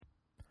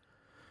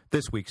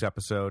This week's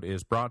episode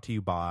is brought to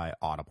you by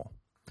Audible.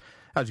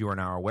 As you are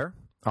now aware,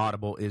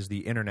 Audible is the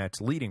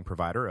internet's leading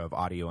provider of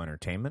audio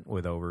entertainment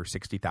with over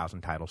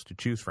 60,000 titles to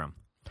choose from.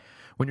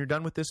 When you're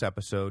done with this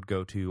episode,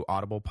 go to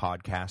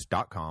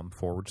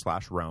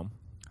audiblepodcast.com/Rome.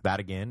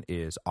 That again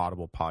is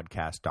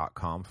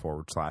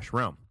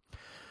audiblepodcast.com/Rome.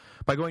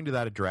 By going to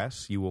that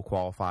address, you will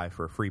qualify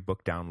for a free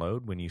book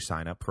download when you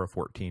sign up for a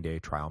 14-day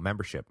trial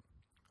membership.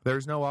 There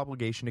is no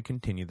obligation to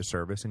continue the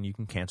service, and you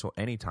can cancel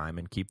anytime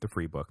and keep the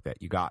free book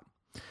that you got.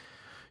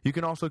 You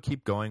can also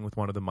keep going with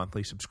one of the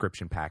monthly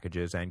subscription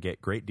packages and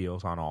get great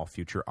deals on all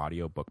future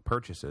audiobook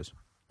purchases.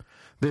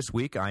 This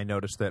week, I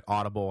noticed that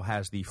Audible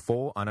has the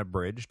full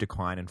unabridged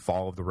Decline and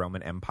Fall of the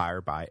Roman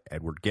Empire by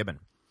Edward Gibbon.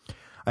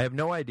 I have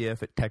no idea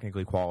if it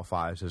technically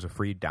qualifies as a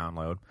free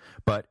download,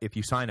 but if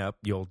you sign up,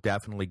 you'll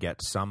definitely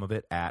get some of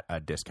it at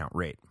a discount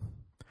rate.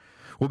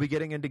 We'll be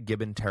getting into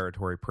Gibbon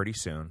territory pretty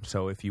soon,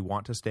 so if you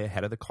want to stay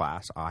ahead of the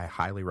class, I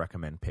highly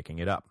recommend picking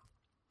it up.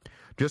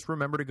 Just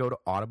remember to go to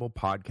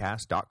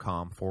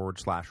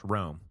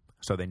audiblepodcast.com/Rome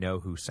so they know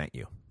who sent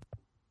you.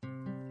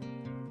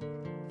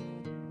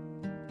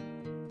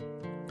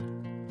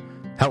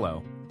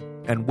 Hello,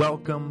 and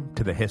welcome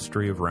to the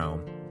History of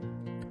Rome.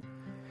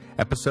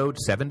 Episode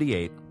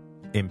 78,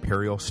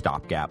 Imperial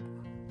Stop Gap.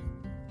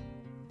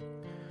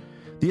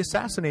 The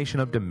assassination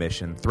of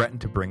Domitian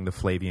threatened to bring the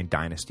Flavian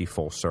dynasty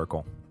full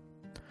circle.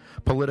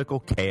 Political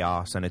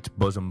chaos and its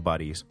bosom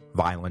buddies,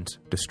 violence,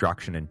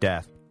 destruction, and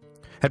death,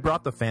 had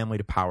brought the family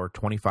to power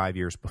 25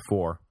 years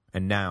before,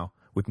 and now,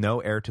 with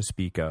no heir to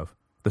speak of,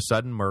 the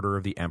sudden murder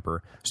of the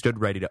emperor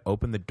stood ready to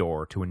open the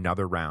door to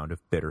another round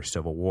of bitter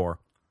civil war.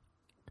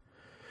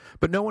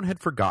 But no one had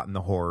forgotten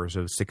the horrors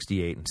of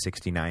 68 and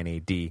 69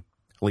 AD,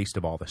 least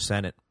of all the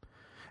Senate,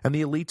 and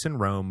the elites in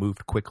Rome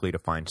moved quickly to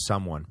find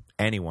someone,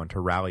 anyone to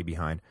rally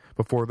behind,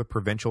 before the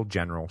provincial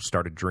generals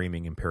started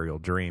dreaming imperial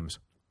dreams.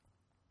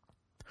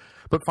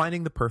 But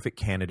finding the perfect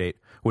candidate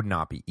would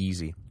not be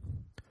easy.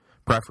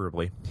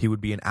 Preferably, he would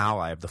be an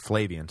ally of the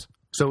Flavians,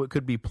 so it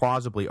could be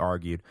plausibly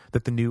argued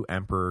that the new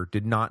emperor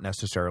did not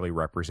necessarily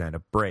represent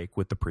a break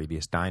with the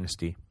previous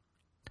dynasty.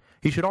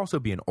 He should also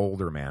be an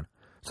older man,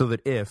 so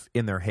that if,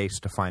 in their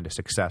haste to find a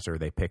successor,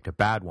 they picked a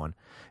bad one,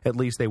 at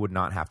least they would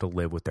not have to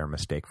live with their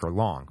mistake for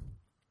long.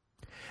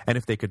 And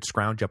if they could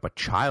scrounge up a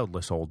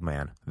childless old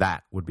man,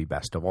 that would be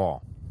best of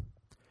all.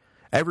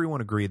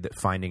 Everyone agreed that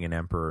finding an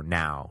emperor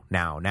now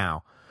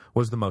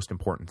was the most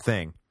important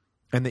thing,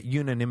 and that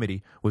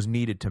unanimity was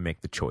needed to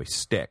make the choice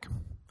stick.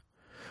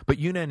 But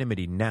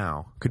unanimity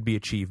now could be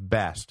achieved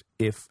best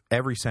if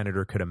every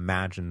senator could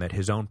imagine that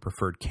his own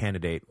preferred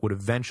candidate would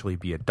eventually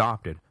be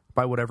adopted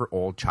by whatever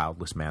old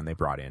childless man they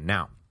brought in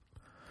now.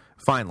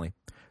 Finally,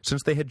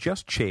 since they had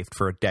just chafed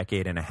for a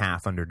decade and a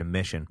half under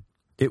Domitian,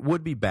 it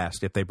would be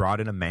best if they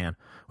brought in a man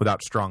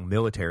without strong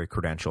military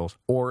credentials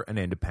or an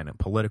independent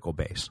political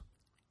base.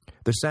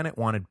 The Senate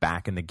wanted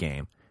back in the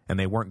game, and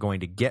they weren't going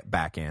to get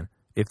back in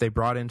if they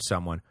brought in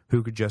someone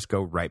who could just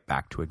go right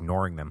back to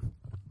ignoring them.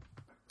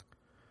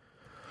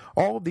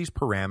 All of these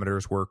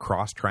parameters were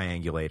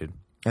cross-triangulated,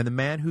 and the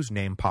man whose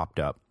name popped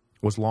up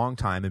was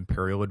longtime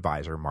imperial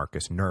advisor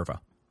Marcus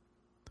Nerva.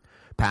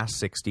 Past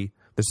 60,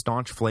 the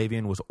staunch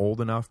Flavian was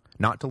old enough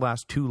not to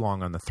last too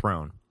long on the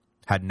throne,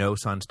 had no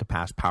sons to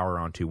pass power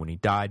on to when he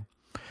died,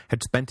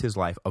 had spent his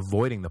life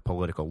avoiding the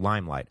political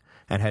limelight,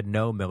 and had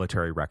no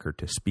military record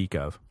to speak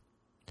of.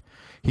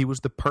 He was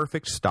the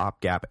perfect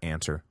stopgap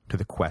answer to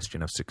the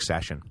question of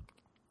succession.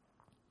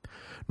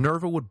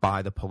 Nerva would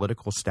buy the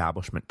political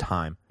establishment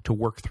time to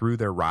work through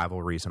their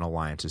rivalries and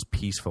alliances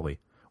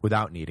peacefully,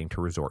 without needing to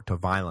resort to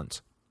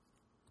violence.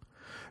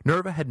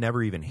 Nerva had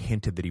never even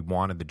hinted that he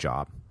wanted the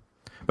job,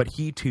 but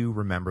he too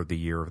remembered the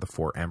year of the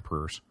 4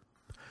 emperors.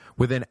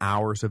 Within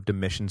hours of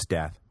Domitian's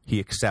death, he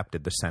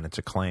accepted the Senate's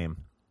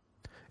acclaim.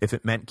 If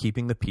it meant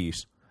keeping the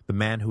peace, the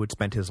man who had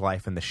spent his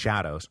life in the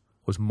shadows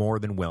was more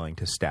than willing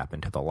to step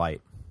into the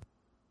light.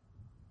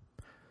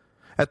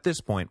 At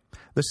this point,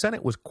 the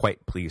Senate was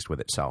quite pleased with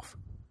itself.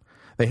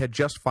 They had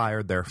just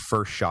fired their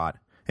first shot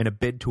in a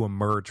bid to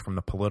emerge from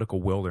the political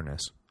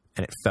wilderness,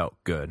 and it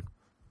felt good.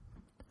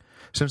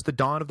 Since the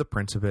dawn of the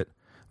Principate,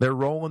 their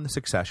role in the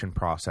succession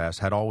process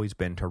had always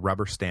been to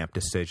rubber-stamp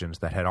decisions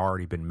that had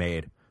already been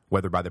made,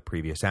 whether by the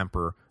previous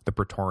emperor, the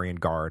Praetorian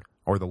Guard,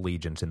 or the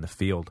legions in the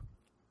field.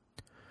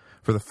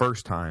 For the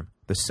first time,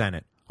 the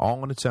Senate,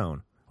 all on its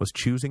own, was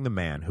choosing the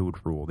man who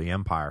would rule the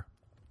empire.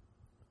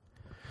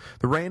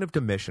 The reign of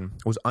Domitian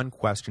was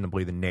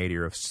unquestionably the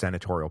nadir of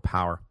senatorial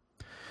power,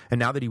 and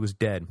now that he was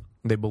dead,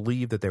 they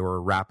believed that they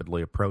were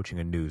rapidly approaching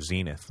a new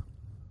zenith.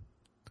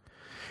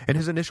 In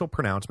his initial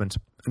pronouncements,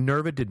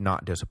 Nerva did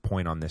not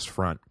disappoint on this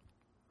front.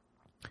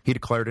 He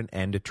declared an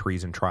end to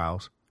treason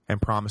trials,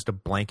 and promised a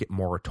blanket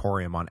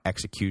moratorium on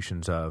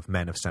executions of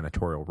men of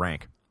senatorial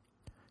rank.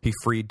 He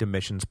freed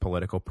Domitian's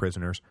political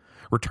prisoners,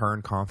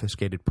 returned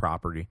confiscated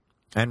property,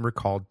 and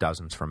recalled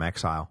dozens from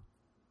exile.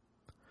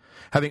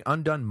 Having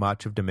undone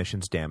much of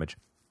Domitian's damage,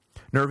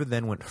 Nerva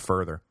then went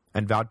further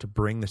and vowed to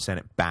bring the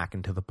Senate back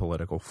into the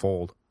political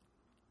fold.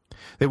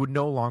 They would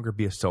no longer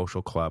be a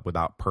social club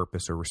without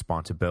purpose or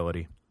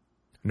responsibility.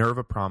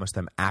 Nerva promised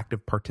them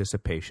active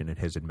participation in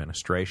his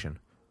administration.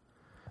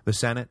 The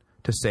Senate,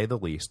 to say the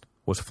least,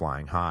 was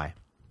flying high.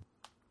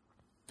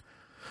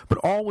 But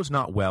all was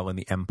not well in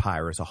the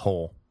empire as a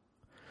whole.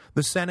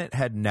 The Senate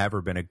had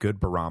never been a good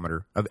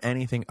barometer of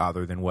anything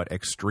other than what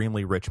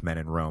extremely rich men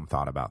in Rome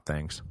thought about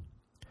things.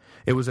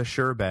 It was a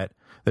sure bet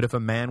that if a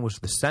man was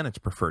the Senate's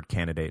preferred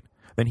candidate,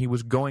 then he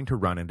was going to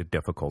run into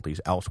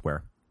difficulties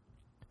elsewhere.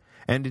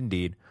 And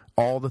indeed,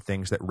 all the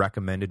things that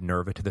recommended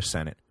Nerva to the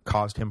Senate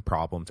caused him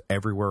problems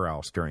everywhere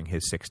else during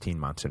his 16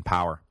 months in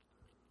power.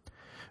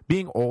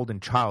 Being old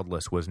and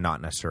childless was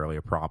not necessarily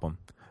a problem,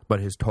 but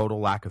his total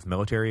lack of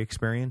military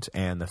experience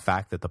and the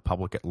fact that the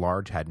public at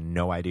large had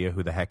no idea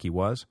who the heck he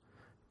was,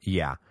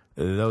 yeah,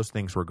 those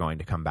things were going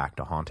to come back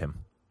to haunt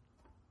him.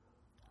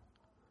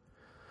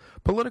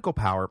 Political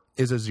power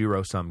is a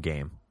zero-sum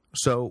game,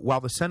 so while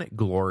the Senate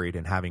gloried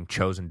in having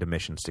chosen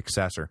Domitian's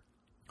successor,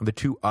 the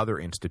two other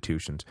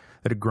institutions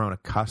that had grown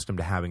accustomed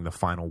to having the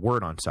final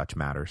word on such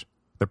matters,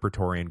 the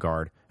Praetorian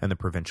Guard and the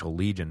provincial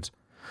legions,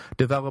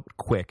 developed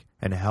quick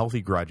and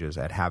healthy grudges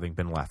at having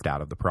been left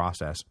out of the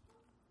process.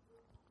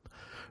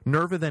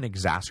 Nerva then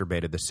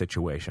exacerbated the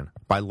situation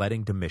by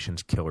letting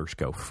Domitian's killers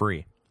go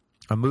free,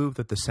 a move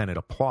that the Senate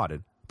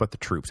applauded, but the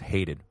troops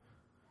hated.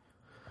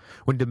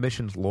 When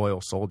Domitian's loyal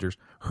soldiers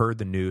heard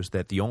the news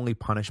that the only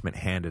punishment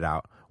handed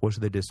out was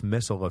the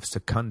dismissal of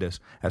Secundus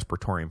as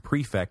Praetorian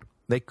prefect,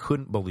 they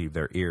couldn't believe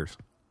their ears.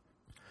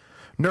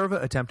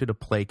 Nerva attempted to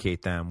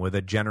placate them with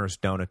a generous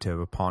donative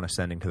upon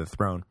ascending to the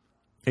throne,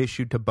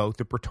 issued to both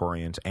the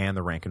Praetorians and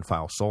the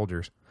rank-and-file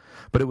soldiers,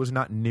 but it was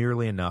not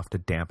nearly enough to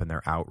dampen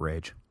their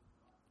outrage.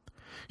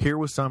 Here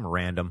was some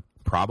random,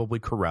 probably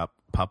corrupt,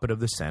 puppet of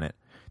the Senate,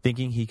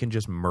 thinking he can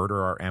just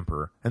murder our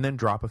emperor and then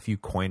drop a few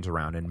coins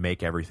around and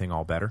make everything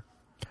all better?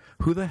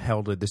 Who the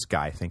hell did this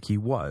guy think he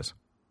was?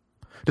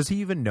 Does he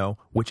even know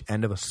which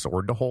end of a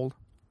sword to hold?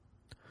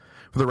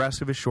 For the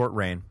rest of his short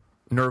reign,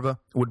 Nerva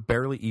would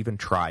barely even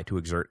try to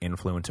exert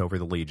influence over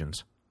the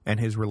legions, and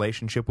his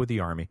relationship with the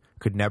army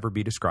could never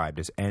be described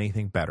as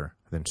anything better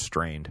than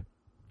strained.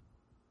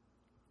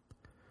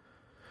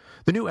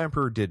 The new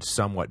emperor did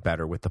somewhat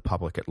better with the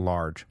public at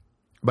large,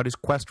 but his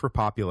quest for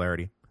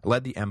popularity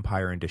led the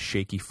empire into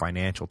shaky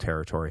financial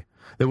territory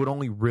that would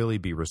only really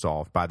be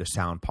resolved by the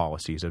sound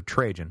policies of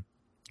Trajan,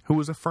 who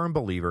was a firm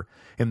believer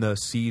in the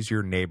seize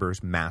your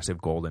neighbor's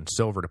massive gold and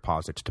silver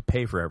deposits to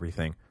pay for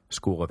everything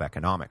school of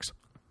economics.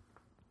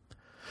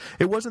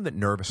 It wasn't that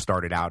Nerva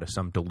started out as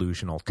some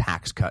delusional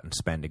tax cut and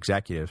spend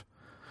executive,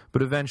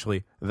 but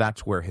eventually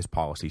that's where his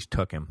policies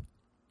took him.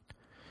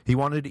 He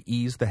wanted to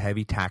ease the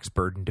heavy tax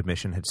burden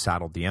Domitian had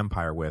saddled the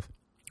empire with,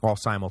 while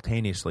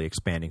simultaneously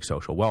expanding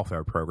social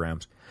welfare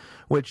programs,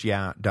 which,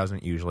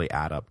 doesn't usually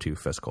add up to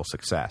fiscal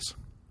success.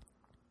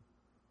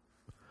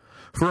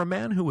 For a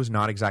man who was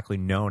not exactly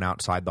known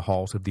outside the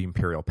halls of the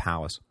imperial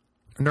palace,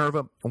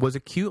 Nerva was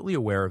acutely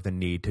aware of the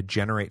need to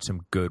generate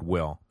some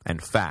goodwill,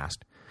 and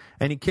fast,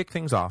 and he kicked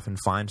things off in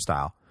fine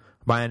style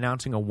by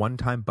announcing a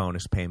one-time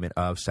bonus payment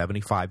of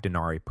 75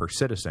 denarii per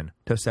citizen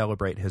to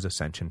celebrate his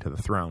ascension to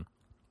the throne.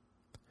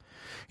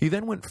 He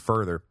then went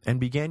further and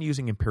began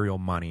using imperial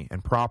money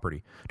and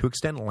property to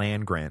extend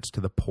land grants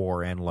to the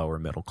poor and lower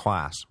middle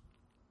class.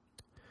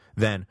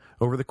 Then,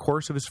 over the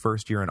course of his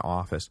first year in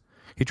office,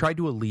 he tried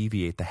to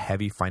alleviate the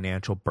heavy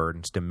financial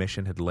burdens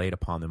Domitian had laid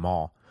upon them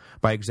all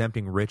by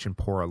exempting rich and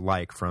poor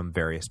alike from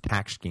various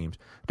tax schemes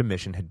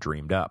Domitian had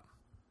dreamed up.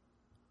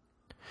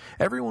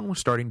 Everyone was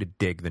starting to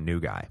dig the new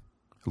guy.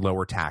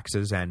 Lower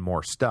taxes and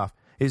more stuff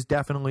is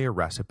definitely a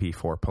recipe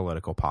for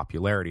political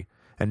popularity,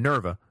 and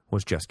Nerva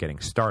was just getting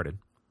started.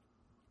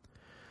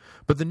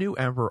 But the new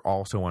emperor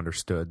also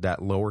understood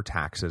that lower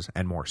taxes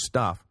and more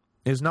stuff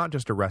is not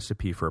just a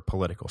recipe for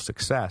political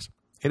success,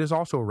 it is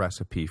also a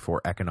recipe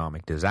for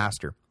economic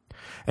disaster,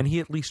 and he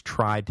at least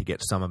tried to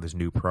get some of his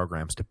new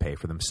programs to pay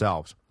for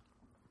themselves.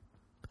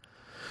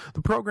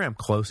 The program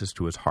closest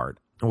to his heart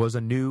was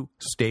a new,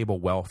 stable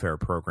welfare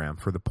program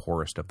for the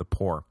poorest of the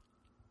poor.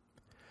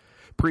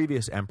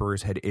 Previous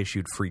emperors had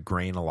issued free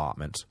grain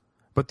allotments,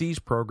 but these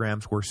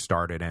programs were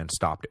started and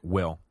stopped at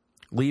will,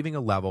 leaving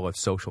a level of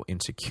social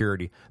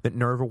insecurity that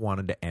Nerva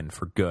wanted to end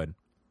for good.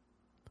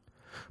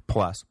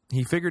 Plus,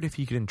 he figured if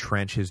he could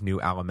entrench his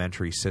new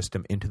alimentary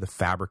system into the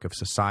fabric of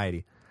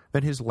society,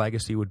 then his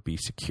legacy would be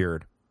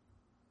secured.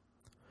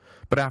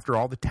 But after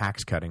all the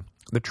tax cutting,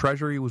 the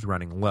treasury was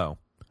running low,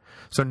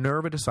 so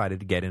Nerva decided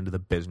to get into the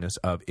business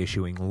of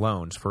issuing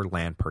loans for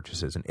land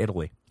purchases in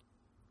Italy.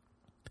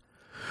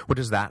 What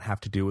does that have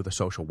to do with a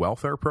social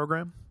welfare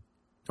program?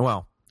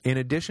 Well, in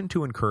addition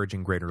to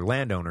encouraging greater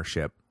land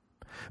ownership,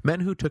 men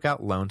who took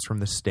out loans from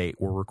the state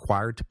were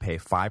required to pay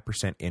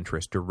 5%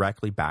 interest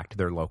directly back to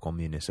their local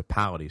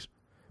municipalities,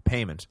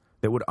 payments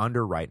that would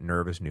underwrite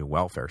Nerva's new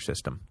welfare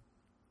system.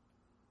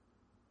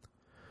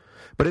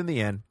 But in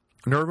the end,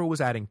 Nerva was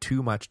adding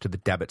too much to the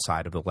debit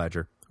side of the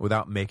ledger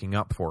without making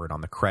up for it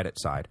on the credit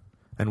side,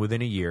 and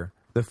within a year,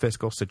 the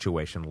fiscal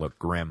situation looked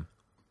grim.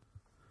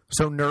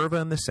 So Nerva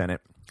and the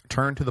Senate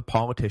turned to the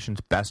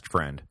politician's best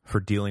friend for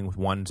dealing with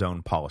one's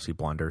own policy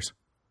blunders: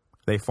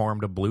 they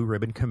formed a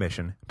blue-ribbon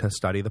commission to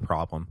study the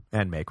problem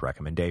and make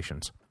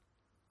recommendations.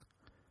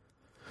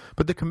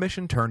 But the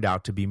commission turned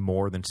out to be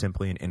more than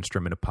simply an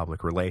instrument of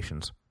public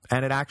relations,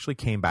 and it actually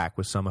came back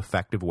with some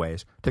effective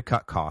ways to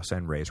cut costs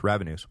and raise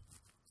revenues.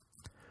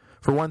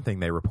 For one thing,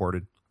 they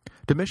reported,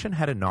 Domitian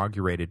had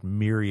inaugurated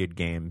myriad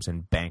games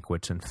and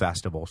banquets and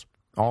festivals,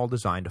 all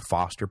designed to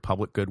foster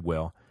public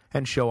goodwill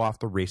and show off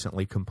the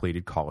recently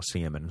completed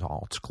Colosseum in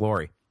all its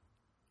glory.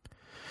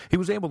 He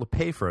was able to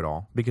pay for it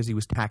all because he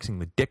was taxing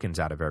the dickens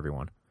out of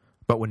everyone,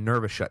 but when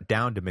Nerva shut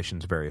down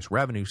Domitian's various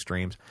revenue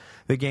streams,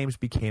 the games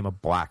became a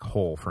black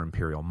hole for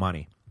imperial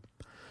money.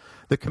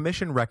 The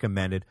commission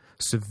recommended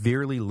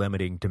severely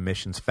limiting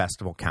Domitian's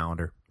festival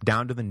calendar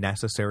down to the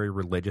necessary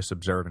religious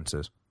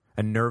observances,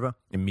 and Nerva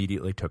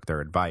immediately took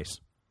their advice.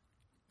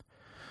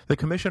 The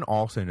commission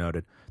also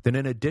noted that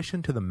in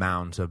addition to the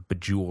mounds of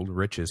bejeweled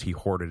riches he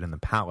hoarded in the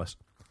palace,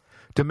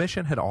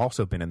 Domitian had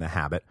also been in the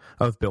habit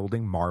of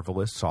building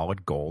marvelous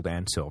solid gold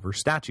and silver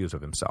statues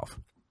of himself.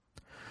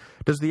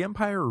 Does the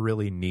empire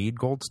really need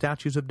gold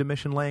statues of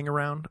Domitian laying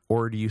around,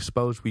 or do you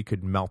suppose we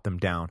could melt them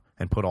down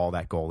and put all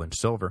that gold and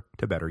silver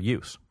to better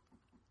use?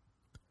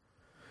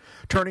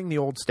 Turning the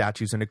old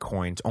statues into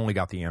coins only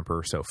got the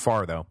emperor so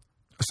far, though,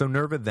 so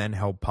Nerva then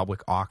held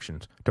public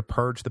auctions to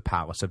purge the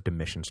palace of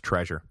Domitian's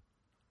treasure.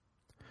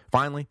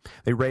 Finally,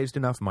 they raised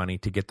enough money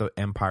to get the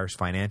empire's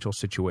financial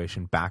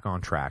situation back on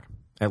track,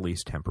 at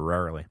least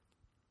temporarily.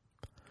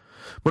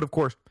 But of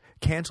course,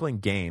 canceling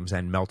games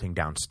and melting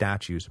down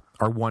statues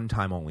are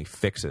one-time-only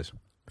fixes,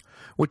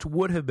 which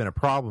would have been a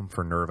problem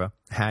for Nerva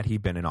had he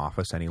been in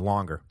office any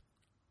longer.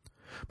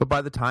 But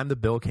by the time the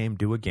bill came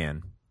due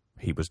again,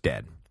 he was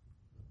dead.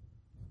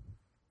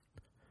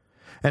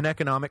 An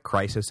economic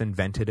crisis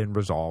invented and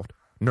resolved,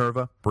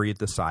 Nerva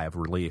breathed a sigh of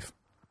relief.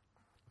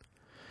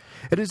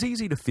 It is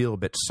easy to feel a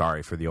bit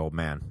sorry for the old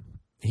man.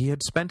 He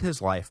had spent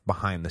his life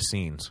behind the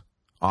scenes,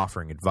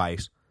 offering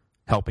advice,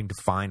 helping to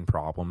find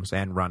problems,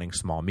 and running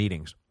small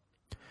meetings.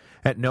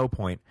 At no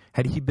point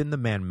had he been the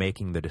man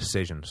making the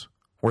decisions,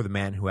 or the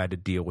man who had to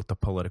deal with the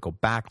political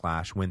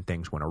backlash when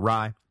things went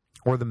awry,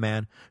 or the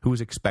man who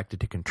was expected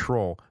to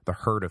control the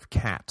herd of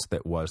cats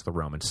that was the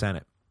Roman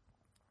Senate.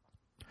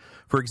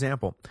 For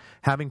example,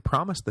 having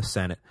promised the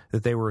Senate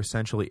that they were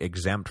essentially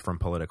exempt from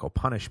political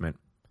punishment,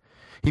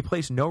 he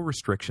placed no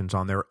restrictions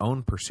on their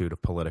own pursuit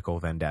of political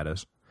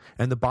vendettas,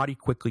 and the body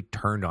quickly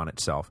turned on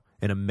itself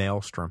in a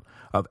maelstrom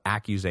of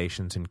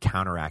accusations and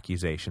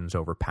counter-accusations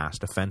over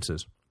past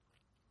offenses.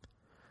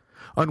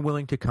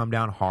 Unwilling to come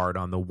down hard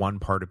on the one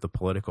part of the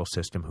political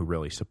system who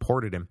really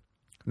supported him,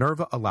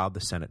 Nerva allowed the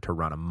Senate to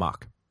run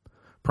amok,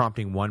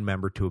 prompting one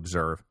member to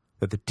observe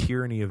that the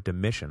tyranny of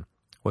Domitian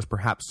was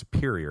perhaps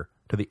superior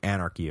to the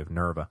anarchy of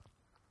Nerva.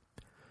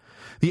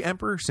 The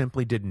emperor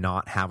simply did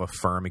not have a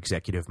firm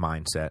executive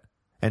mindset,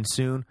 and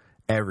soon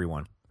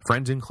everyone,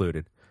 friends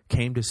included,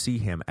 came to see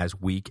him as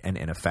weak and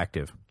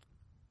ineffective.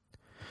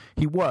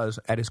 He was,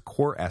 at his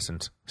core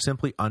essence,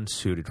 simply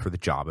unsuited for the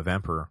job of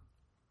emperor.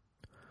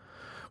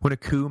 When a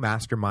coup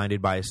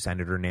masterminded by a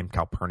senator named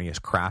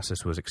Calpurnius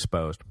Crassus was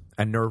exposed,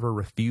 and Nerva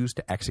refused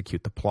to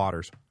execute the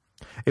plotters,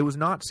 it was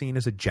not seen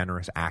as a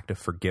generous act of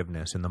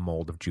forgiveness in the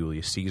mold of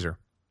Julius Caesar.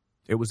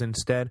 It was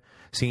instead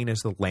seen as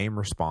the lame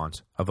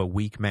response of a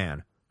weak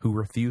man who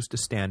refused to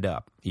stand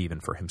up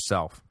even for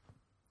himself.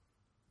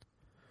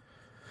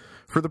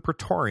 For the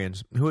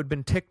Praetorians, who had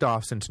been ticked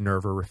off since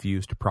Nerva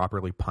refused to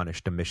properly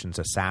punish Domitian's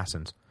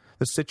assassins,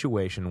 the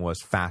situation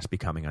was fast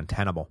becoming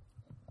untenable.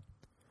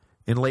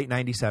 In late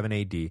 97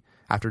 AD,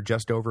 after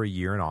just over a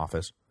year in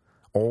office,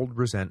 old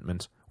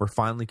resentments were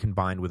finally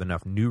combined with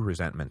enough new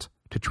resentments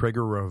to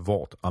trigger a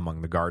revolt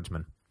among the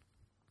guardsmen.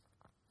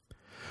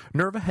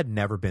 Nerva had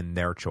never been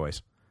their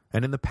choice,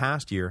 and in the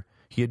past year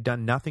he had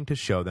done nothing to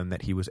show them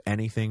that he was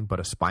anything but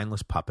a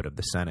spineless puppet of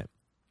the Senate.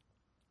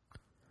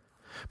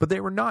 But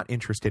they were not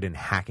interested in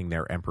hacking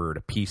their emperor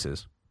to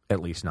pieces, at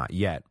least not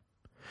yet,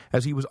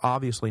 as he was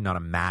obviously not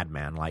a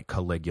madman like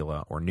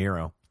Caligula or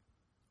Nero.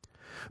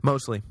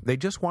 Mostly, they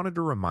just wanted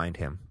to remind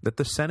him that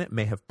the Senate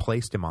may have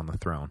placed him on the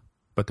throne,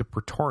 but the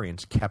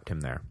Praetorians kept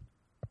him there.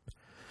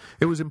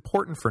 It was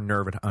important for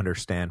Nerva to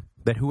understand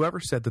that whoever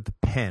said that the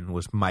pen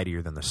was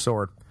mightier than the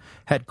sword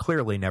had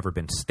clearly never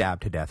been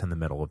stabbed to death in the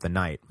middle of the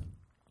night.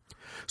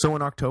 So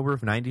in October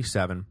of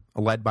 97,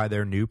 led by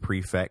their new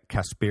prefect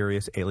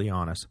Casperius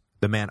Aelianus,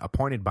 the man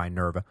appointed by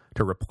Nerva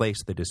to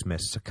replace the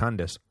dismissed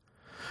Secundus,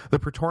 the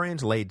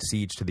Praetorians laid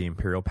siege to the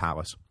imperial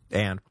palace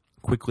and,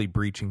 quickly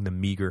breaching the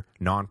meager,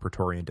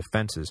 non-Praetorian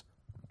defenses,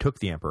 took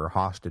the emperor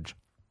hostage.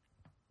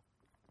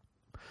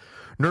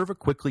 Nerva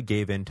quickly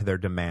gave in to their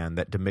demand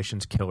that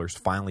Domitian's killers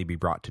finally be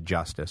brought to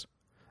justice,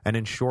 and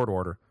in short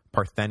order,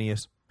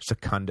 Parthenius,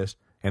 Secundus,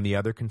 and the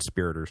other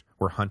conspirators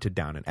were hunted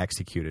down and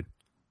executed.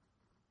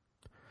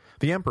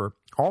 The emperor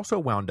also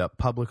wound up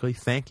publicly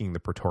thanking the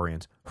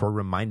Praetorians for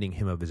reminding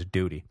him of his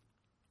duty,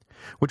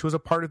 which was a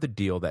part of the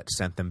deal that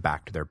sent them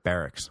back to their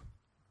barracks.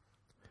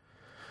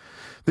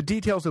 The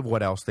details of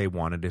what else they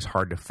wanted is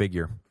hard to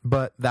figure,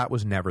 but that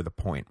was never the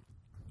point.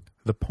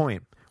 The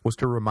point was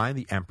to remind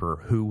the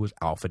emperor who was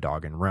alpha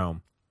dog in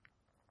Rome,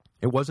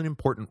 It wasn't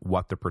important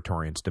what the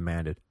Praetorians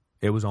demanded.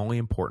 It was only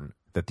important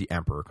that the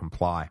emperor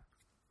comply.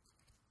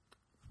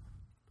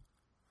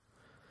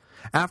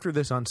 After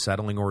this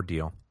unsettling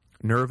ordeal,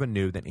 Nerva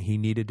knew that he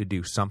needed to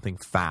do something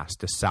fast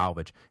to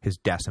salvage his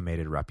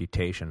decimated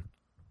reputation.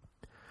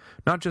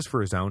 Not just for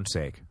his own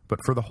sake, but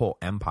for the whole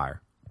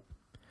empire.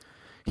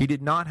 He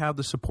did not have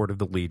the support of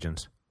the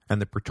legions,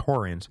 and the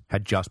Praetorians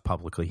had just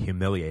publicly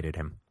humiliated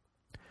him.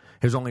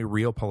 His only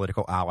real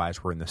political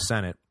allies were in the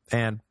Senate,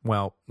 and,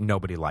 well,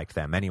 nobody liked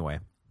them anyway.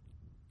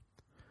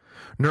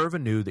 Nerva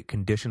knew that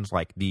conditions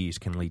like these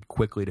can lead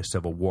quickly to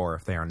civil war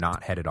if they are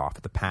not headed off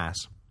at the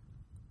pass.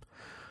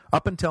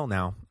 Up until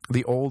now,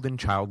 the old and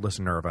childless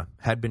Nerva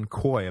had been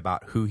coy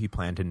about who he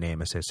planned to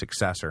name as his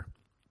successor.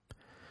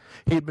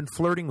 He had been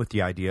flirting with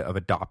the idea of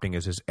adopting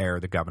as his heir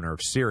the governor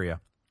of Syria,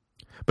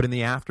 but in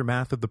the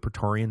aftermath of the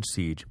Praetorian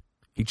siege,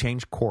 he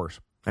changed course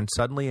and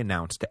suddenly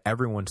announced to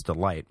everyone's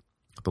delight,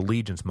 the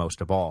legions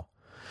most of all,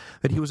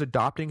 that he was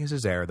adopting as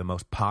his heir the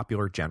most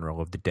popular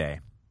general of the day,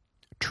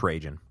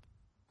 Trajan.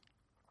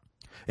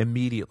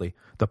 Immediately,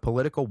 the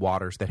political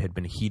waters that had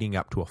been heating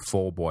up to a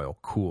full boil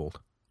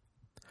cooled.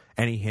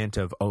 Any hint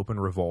of open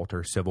revolt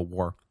or civil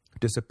war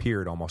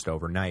disappeared almost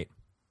overnight.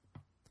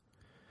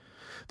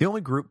 The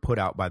only group put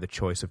out by the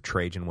choice of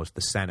Trajan was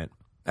the Senate,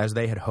 as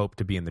they had hoped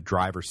to be in the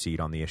driver's seat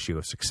on the issue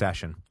of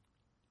succession.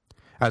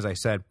 As I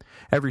said,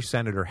 every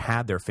senator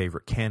had their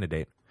favorite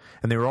candidate,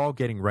 and they were all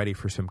getting ready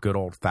for some good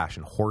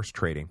old-fashioned horse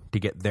trading to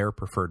get their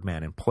preferred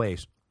man in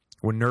place,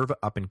 when Nerva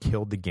up and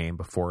killed the game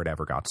before it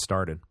ever got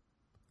started.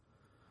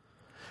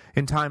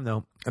 In time,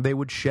 though, they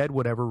would shed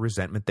whatever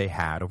resentment they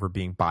had over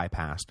being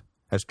bypassed,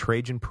 as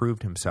Trajan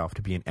proved himself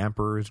to be an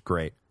emperor as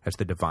great as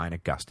the divine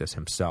Augustus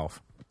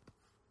himself.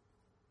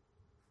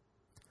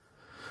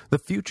 The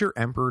future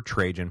Emperor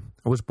Trajan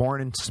was born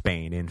in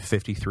Spain in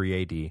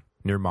 53 AD,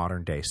 near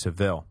modern-day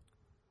Seville.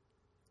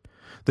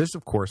 This,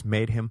 of course,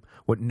 made him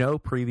what no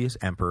previous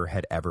emperor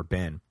had ever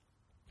been,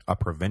 a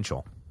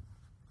provincial.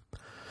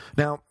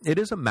 Now, it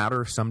is a matter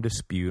of some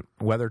dispute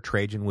whether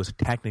Trajan was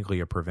technically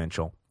a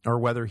provincial, or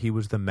whether he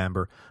was the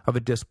member of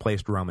a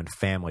displaced Roman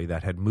family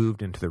that had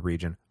moved into the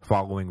region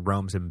following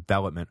Rome's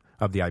envelopment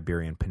of the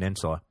Iberian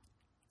Peninsula.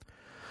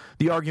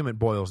 The argument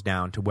boils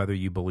down to whether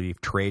you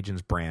believe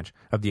Trajan's branch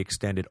of the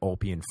extended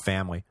Ulpian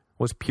family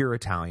was pure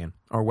Italian,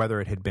 or whether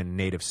it had been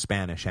native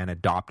Spanish and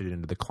adopted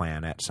into the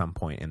clan at some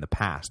point in the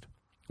past.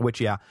 Which,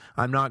 yeah,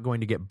 I'm not going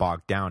to get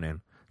bogged down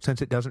in,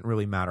 since it doesn't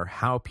really matter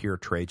how pure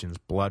Trajan's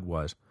blood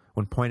was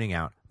when pointing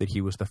out that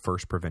he was the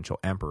first provincial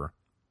emperor,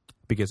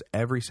 because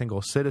every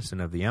single citizen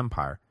of the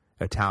empire,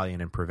 Italian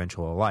and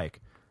provincial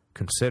alike,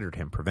 considered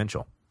him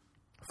provincial.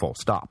 Full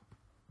stop.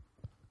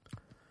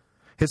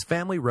 His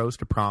family rose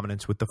to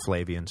prominence with the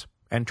Flavians,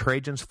 and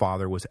Trajan's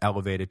father was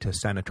elevated to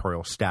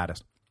senatorial status,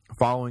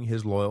 following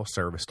his loyal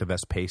service to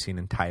Vespasian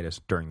and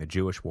Titus during the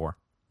Jewish War.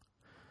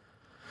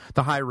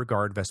 The high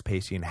regard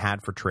Vespasian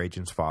had for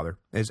Trajan's father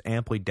is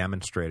amply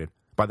demonstrated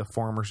by the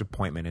former's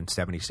appointment in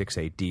 76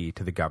 AD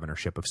to the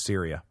governorship of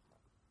Syria.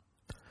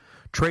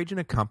 Trajan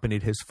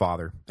accompanied his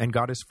father and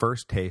got his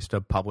first taste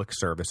of public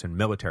service and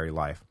military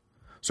life,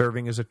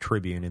 serving as a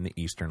tribune in the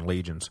Eastern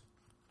legions.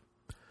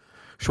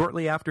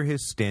 Shortly after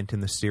his stint in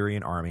the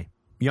Syrian army,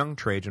 young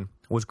Trajan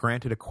was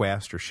granted a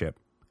quaestorship,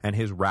 and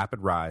his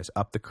rapid rise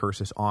up the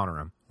cursus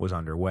honorum was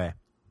underway.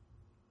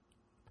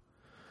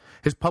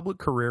 His public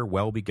career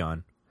well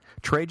begun,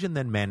 Trajan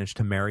then managed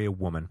to marry a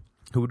woman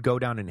who would go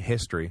down in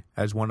history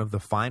as one of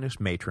the finest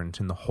matrons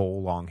in the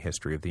whole long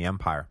history of the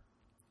empire,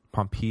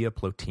 Pompeia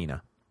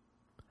Plotina.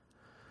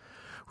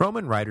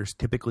 Roman writers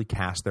typically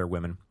cast their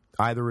women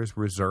either as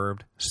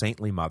reserved,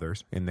 saintly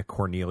mothers in the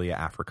Cornelia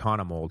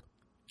Africana mold,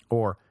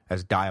 or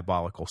as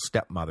diabolical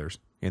stepmothers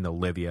in the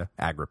Livia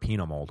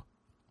Agrippina mold.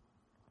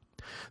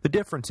 The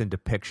difference in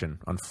depiction,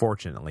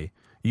 unfortunately,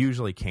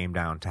 usually came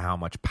down to how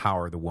much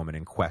power the woman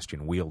in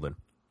question wielded.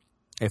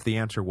 If the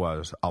answer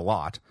was a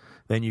lot,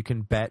 then you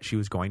can bet she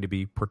was going to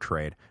be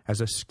portrayed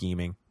as a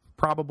scheming,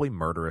 probably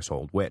murderous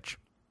old witch.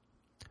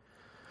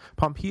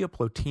 Pompeia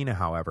Plotina,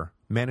 however,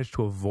 managed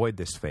to avoid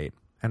this fate,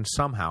 and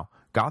somehow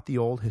got the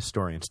old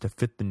historians to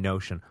fit the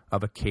notion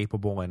of a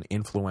capable and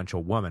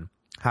influential woman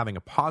having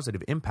a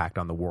positive impact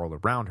on the world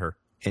around her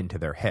into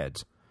their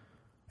heads.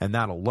 And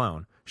that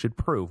alone should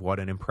prove what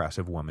an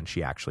impressive woman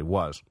she actually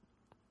was.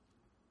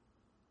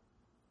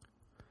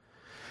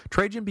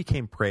 Trajan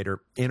became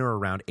praetor in or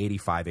around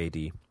 85 AD,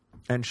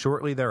 and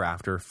shortly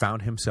thereafter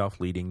found himself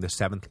leading the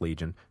 7th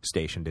Legion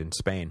stationed in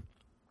Spain.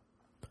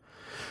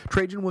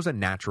 Trajan was a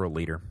natural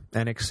leader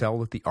and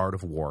excelled at the art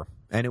of war,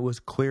 and it was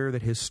clear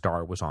that his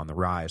star was on the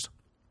rise.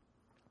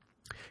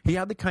 He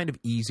had the kind of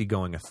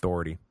easygoing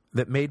authority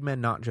that made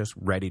men not just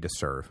ready to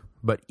serve,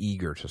 but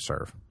eager to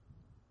serve.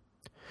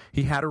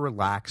 He had a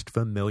relaxed,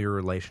 familiar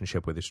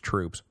relationship with his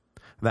troops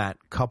that,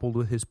 coupled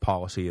with his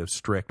policy of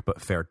strict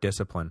but fair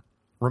discipline,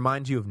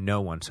 reminds you of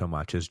no one so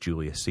much as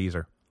Julius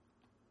Caesar.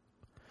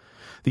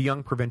 The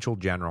young provincial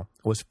general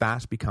was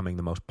fast becoming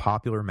the most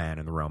popular man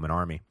in the Roman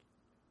army.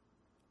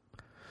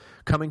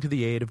 Coming to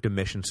the aid of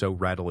Domitian so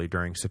readily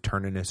during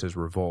Saturninus's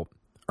revolt,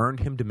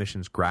 earned him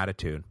Domitian's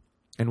gratitude,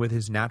 and with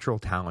his natural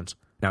talents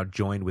now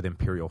joined with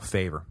imperial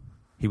favor,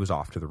 he was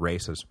off to the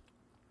races.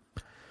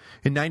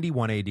 In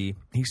 91 AD,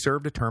 he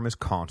served a term as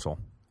consul,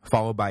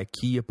 followed by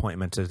key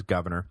appointments as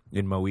governor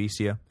in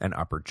Moesia and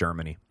Upper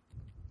Germany.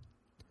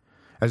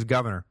 As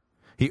governor,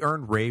 he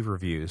earned rave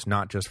reviews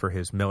not just for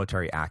his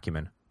military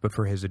acumen, but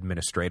for his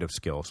administrative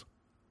skills.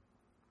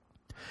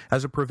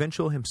 As a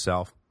provincial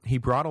himself, he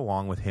brought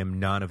along with him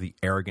none of the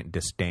arrogant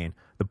disdain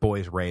the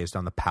boys raised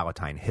on the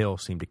Palatine Hill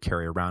seemed to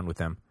carry around with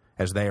them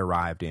as they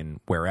arrived in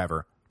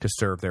wherever to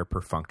serve their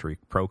perfunctory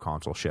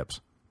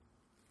proconsulships.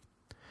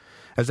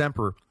 As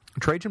emperor,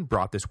 Trajan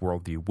brought this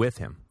worldview with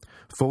him,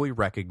 fully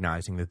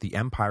recognizing that the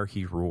empire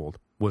he ruled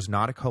was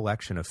not a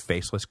collection of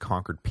faceless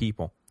conquered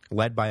people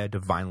led by a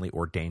divinely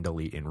ordained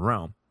elite in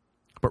Rome,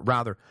 but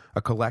rather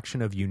a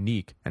collection of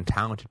unique and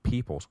talented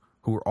peoples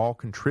who were all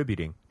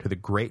contributing to the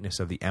greatness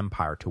of the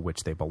empire to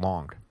which they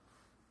belonged.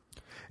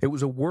 It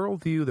was a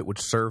worldview that would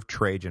serve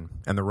Trajan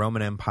and the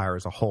Roman Empire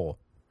as a whole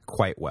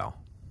quite well.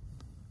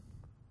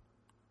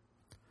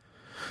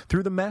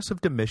 Through the mess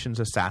of Domitian's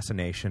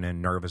assassination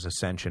and Nerva's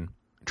ascension,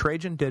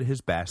 Trajan did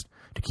his best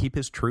to keep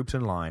his troops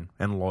in line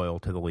and loyal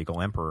to the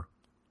legal emperor.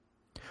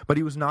 But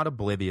he was not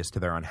oblivious to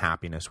their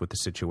unhappiness with the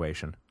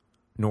situation,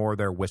 nor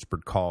their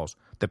whispered calls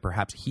that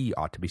perhaps he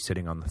ought to be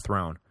sitting on the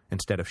throne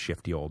instead of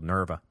shifty old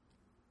Nerva.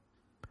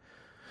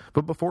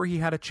 But before he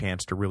had a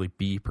chance to really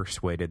be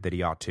persuaded that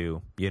he ought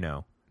to,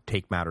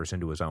 take matters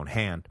into his own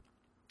hand,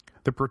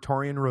 the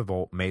Praetorian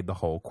revolt made the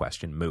whole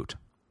question moot.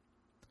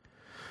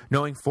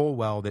 Knowing full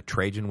well that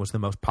Trajan was the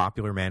most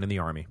popular man in the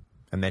army,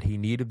 and that he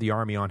needed the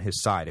army on his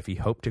side if he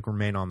hoped to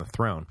remain on the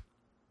throne,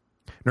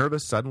 Nerva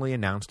suddenly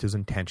announced his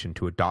intention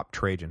to adopt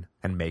Trajan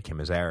and make him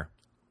his heir.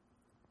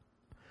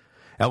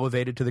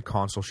 Elevated to the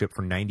consulship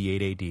for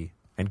 98 AD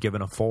and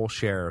given a full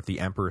share of the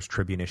emperor's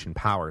tribunician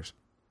powers,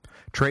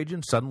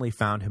 Trajan suddenly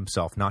found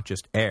himself not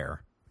just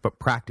heir, but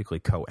practically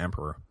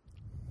co-emperor.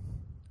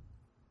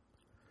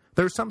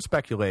 There's some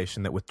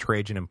speculation that with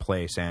Trajan in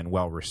place and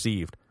well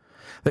received,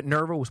 that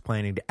Nerva was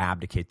planning to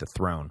abdicate the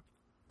throne,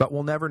 but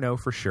we'll never know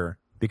for sure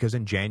because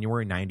in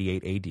January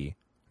 98 AD,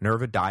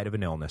 Nerva died of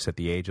an illness at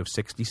the age of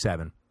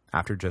 67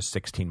 after just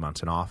 16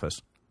 months in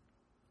office.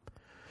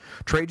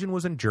 Trajan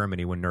was in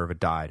Germany when Nerva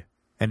died,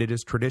 and it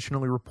is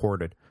traditionally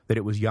reported that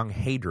it was young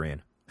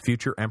Hadrian,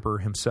 future emperor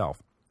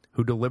himself,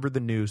 who delivered the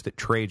news that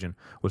Trajan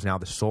was now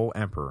the sole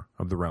emperor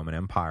of the Roman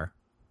Empire.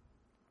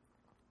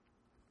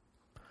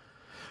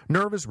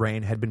 Nerva's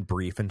reign had been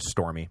brief and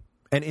stormy,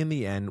 and in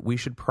the end we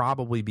should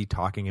probably be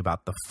talking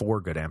about the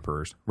 4 good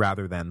emperors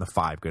rather than the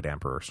 5 good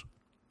emperors.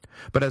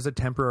 But as a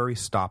temporary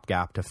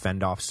stopgap to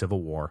fend off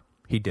civil war,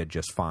 he did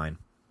just fine.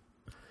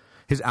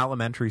 His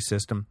alimentary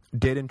system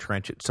did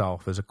entrench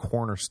itself as a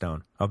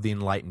cornerstone of the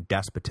enlightened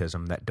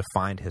despotism that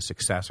defined his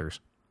successors,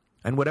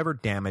 and whatever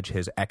damage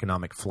his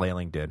economic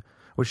flailing did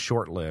was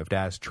short-lived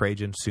as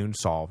Trajan soon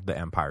solved the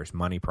empire's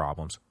money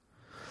problems.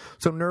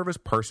 So Nerva's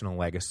personal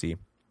legacy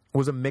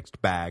was a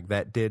mixed bag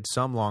that did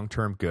some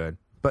long-term good,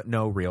 but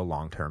no real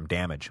long-term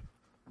damage.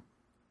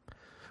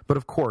 But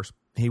of course,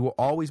 he will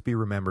always be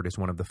remembered as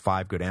one of the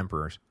 5 good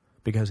emperors,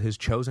 because his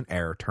chosen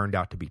heir turned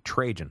out to be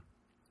Trajan,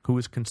 who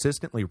was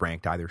consistently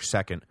ranked either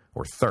 2nd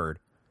or 3rd,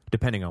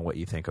 depending on what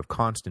you think of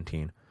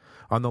Constantine,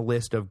 on the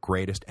list of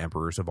greatest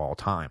emperors of all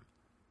time.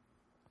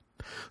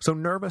 So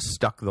Nerva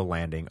stuck the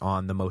landing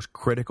on the most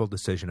critical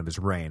decision of his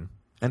reign,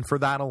 and for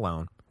that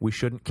alone, we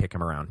shouldn't kick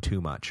him around too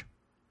much.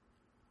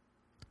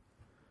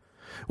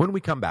 When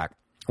we come back,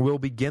 we'll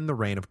begin the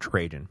reign of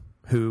Trajan,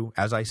 who,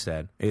 as I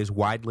said, is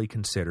widely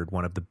considered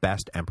one of the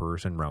best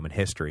emperors in Roman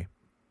history.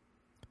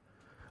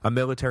 A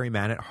military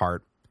man at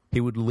heart,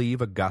 he would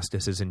leave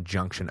Augustus's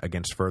injunction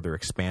against further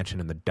expansion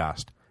in the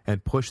dust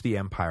and push the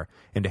empire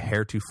into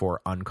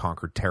heretofore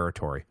unconquered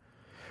territory,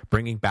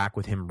 bringing back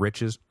with him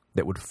riches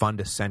that would fund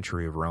a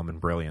century of Roman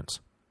brilliance.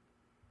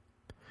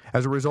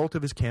 As a result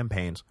of his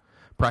campaigns,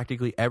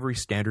 practically every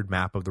standard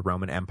map of the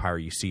Roman Empire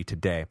you see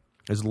today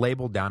is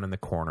labeled down in the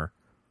corner,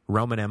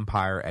 Roman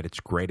Empire at its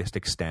greatest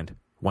extent,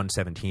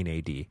 117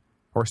 AD,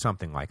 or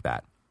something like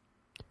that.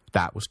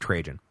 That was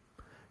Trajan.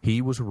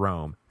 He was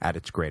Rome at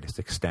its greatest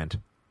extent.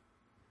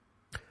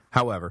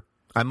 However,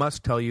 I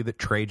must tell you that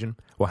Trajan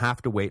will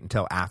have to wait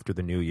until after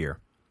the new year.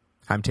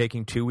 I'm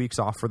taking 2 weeks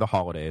off for the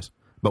holidays,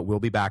 but we'll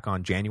be back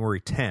on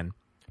January 10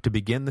 to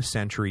begin the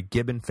century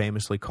Gibbon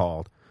famously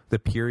called the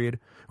period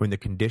when the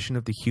condition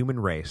of the human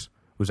race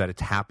was at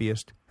its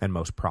happiest and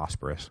most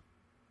prosperous.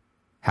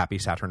 Happy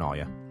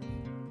Saturnalia.